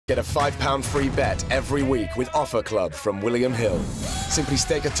Get a £5 free bet every week with Offer Club from William Hill. Simply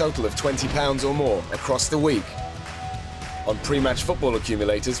stake a total of £20 or more across the week on pre-match football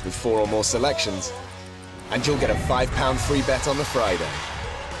accumulators with 4 or more selections, and you'll get a £5 free bet on the Friday.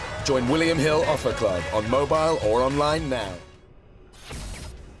 Join William Hill Offer Club on mobile or online now.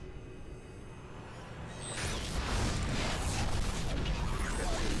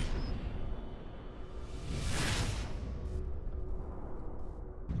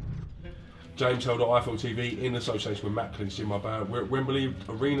 James Helder, IFL TV, in association with Matt Clinch in my band. We're at Wembley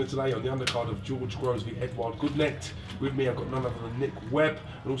Arena today on the undercard of George Groves v Edward Goodnecht. With me, I've got none other than Nick Webb,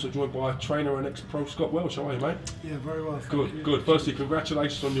 and also joined by trainer and ex-pro Scott Welsh. How are you, mate? Yeah, very well. Good, good. Firstly,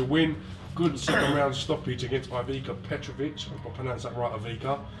 congratulations on your win. Good second round stoppage against Ivica Petrovic. If I pronounce that right,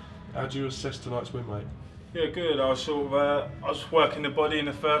 Ivica. How do you assess tonight's win, mate? Yeah, good. I was working the body in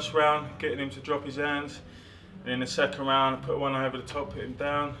the first round, getting him to drop his hands. And in the second round, I put one over the top, put him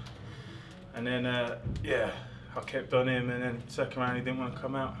down. And then, yeah, I kept on him, and then second round he didn't want to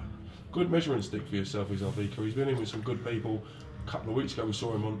come out. Good measuring stick for yourself, is Ivica. He's been in with some good people. A couple of weeks ago we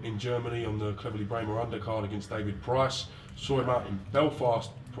saw him in Germany on the Cleverly Bramer undercard against David Price. Saw him out in Belfast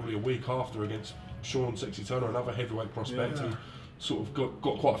probably a week after against Sean Sexy Turner, another heavyweight prospect. Yeah. Who sort of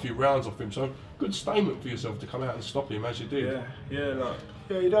got quite a few rounds off him. So good statement for yourself to come out and stop him as you did. Yeah,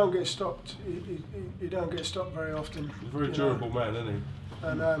 yeah, you don't get stopped. You don't get stopped very often. He's a very durable man, isn't he?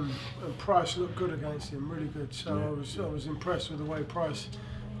 And Price looked good against him, really good. So yeah. I was impressed with the way Price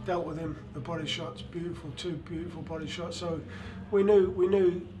dealt with him. The body shots, beautiful, 2 beautiful body shots. So we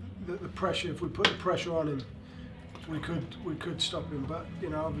knew that the pressure, if we put the pressure on him, we could stop him. But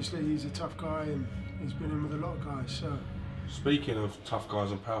you know, obviously he's a tough guy and he's been in with a lot of guys. So. Speaking of tough guys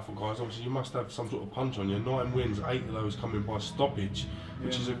and powerful guys, obviously you must have some sort of punch on you. 9 wins, 8 of those coming by stoppage,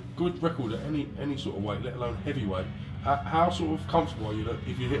 which is a good record at any sort of weight, let alone heavyweight. How sort of comfortable are you that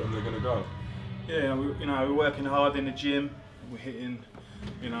if you hit them, they're going to go? Yeah, we're working hard in the gym. We're hitting,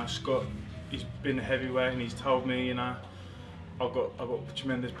 Scott, he's been a heavyweight and he's told me, I've got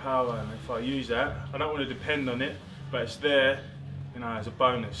tremendous power, and if I use that, I don't want to depend on it, but it's there, as a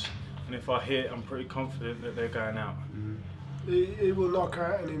bonus. And if I hit, I'm pretty confident that they're going out. He will knock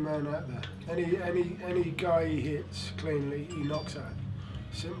out any man out there. Any guy he hits cleanly, he knocks out.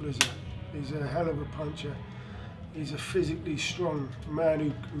 Simple as that. He's a hell of a puncher. He's a physically strong man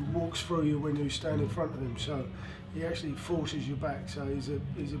who walks through you when you stand in front of him. So he actually forces you back. So he's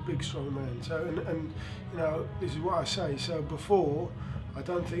a big, strong man. So and this is what I say. So before, I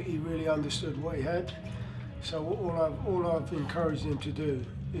don't think he really understood what he had. So all I've encouraged him to do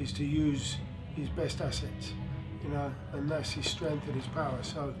is to use his best assets. And that's his strength and his power.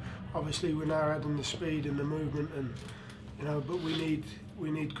 So obviously we're now adding the speed and the movement, and but we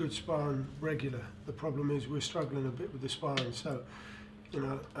need good sparring regular. The problem is we're struggling a bit with the sparring. So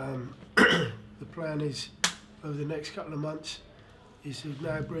the plan is over the next couple of months is to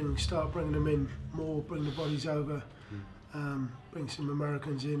now start bringing them in more, bring the bodies over, bring some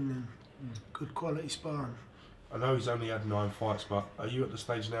Americans in, and good quality sparring. I know he's only had 9 fights, but are you at the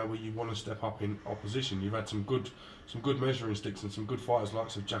stage now where you want to step up in opposition? You've had some good measuring sticks and some good fighters like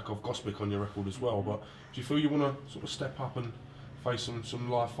Jakov Gospic on your record as well, but do you feel you want to sort of step up and face some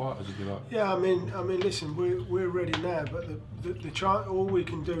live fighters, if you like? Yeah, I mean, listen, we're ready now, but all we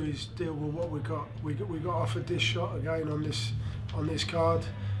can do is deal with what we got. We got offered this shot again on this card.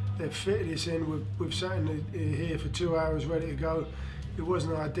 They've fitted us in. We've sat here for 2 hours ready to go. It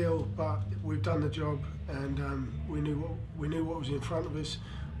wasn't ideal, but we've done the job, and we knew what was in front of us.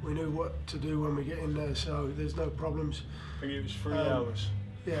 We knew what to do when we get in there, so there's no problems. I think it was 3 hours.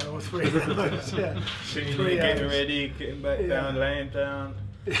 Yeah, or 3 hours. Yeah. Getting ready, getting back down, laying down.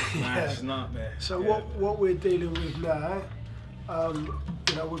 Yeah. It's not there. So what we're dealing with now,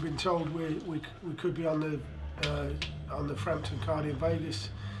 we've been told we could be on the Frampton card in Vegas.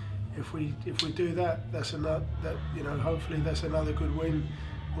 If we do that, hopefully that's another good win.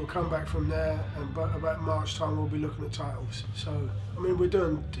 We'll come back from there, and about March time we'll be looking at titles. So I mean,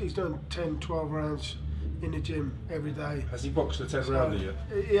 he's done 10, 12 rounds in the gym every day. Has he boxed a 10 rounder yet?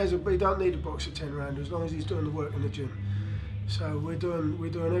 He has. He don't need to box a 10 rounder as long as he's doing the work in the gym. So we're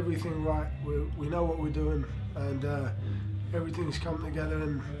doing everything right. We know what we're doing, and everything's come together.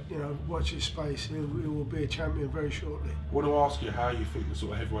 And watch his space. He will be a champion very shortly. I want to ask you how you think the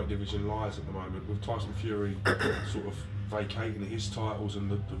sort of heavyweight division lies at the moment, with Tyson Fury sort of vacating his titles and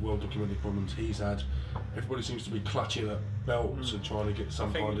the well-documented problems he's had. Everybody seems to be clutching at belts and trying to get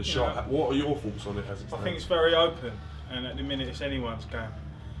some kind of shot. What are your thoughts on it as it stands? I think it's very open, and at the minute it's anyone's game.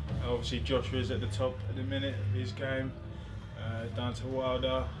 Obviously Joshua's at the top at the minute of his game, down to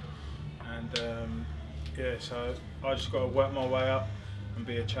Wilder, and so I just got to work my way up and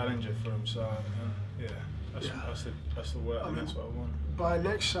be a challenger for him. So yeah, that's the work, and that's what I want. By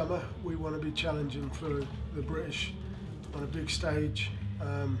next summer, we want to be challenging for the British on a big stage.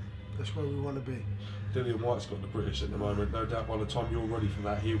 That's where we want to be. Dillian White's got the British at the moment. No doubt by the time you're ready for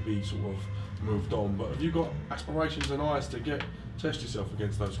that, he'll be sort of moved on. But have you got aspirations and eyes to test yourself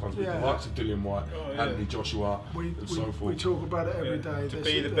against those kinds of people, likes of Dillian White, Anthony Joshua, and so forth? We talk about it every day. To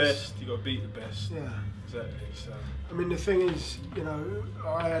be the best, you got to beat the best. Yeah, exactly. So. I mean, the thing is, you know,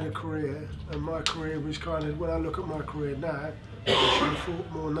 I had a career, and my career was kind of, when I look at my career now, I should have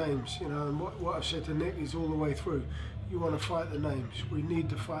fought more names, you know, and what I've said to Nick is all the way through. You want to fight the names. We need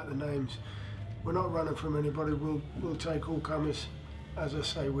to fight the names. We're not running from anybody. We'll take all comers. As I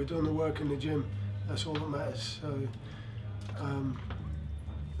say, we're doing the work in the gym. That's all that matters. So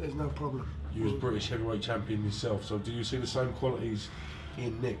there's no problem. You was British heavyweight champion yourself. So do you see the same qualities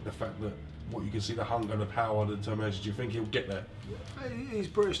in Nick? The fact that what you can see, the hunger, the power, the determination. Do you think he'll get there? He's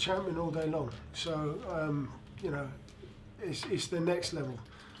British champion all day long. So you know, it's the next level.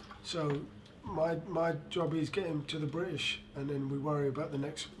 So my job is get him to the British, and then we worry about the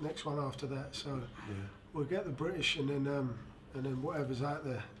next one after that. So we'll get the British, and then whatever's out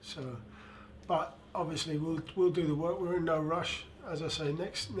there. So, but obviously we'll do the work. We're in no rush. As I say,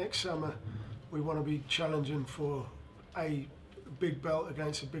 next summer we want to be challenging for a big belt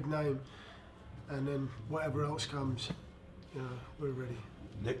against a big name, and then whatever else comes, you know, we're ready.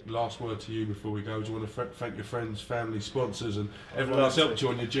 Nick, last word to you before we go. Do you want to thank your friends, family, sponsors, and everyone that's helped you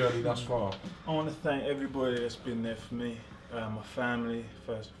on your journey thus far? I want to thank everybody that's been there for me. My family,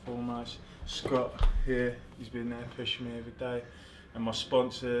 first and foremost. Scott here, he's been there pushing me every day. And my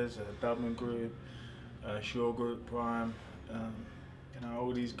sponsors, Dublin Group, Shore Group, Prime, you know,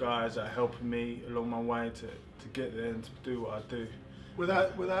 all these guys that are helping me along my way to get there and to do what I do.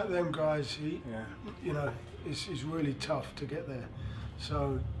 Without them guys, you know, it's really tough to get there.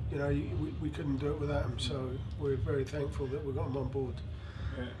 So, you know, we couldn't do it without them. So we're very thankful that we got them on board.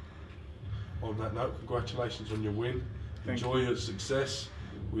 Yeah. On that note, congratulations on your win. Enjoy your success.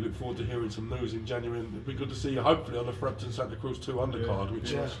 We look forward to hearing some news in January. It'd be good to see you hopefully on the Frampton Santa Cruz 2 undercard,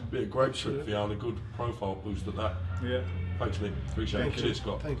 which would be a great trip for you and a good profile boost at that. Yeah. Thanks, Nick. Appreciate it. Cheers,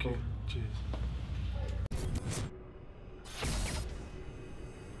 Scott. Thank you. Cheers.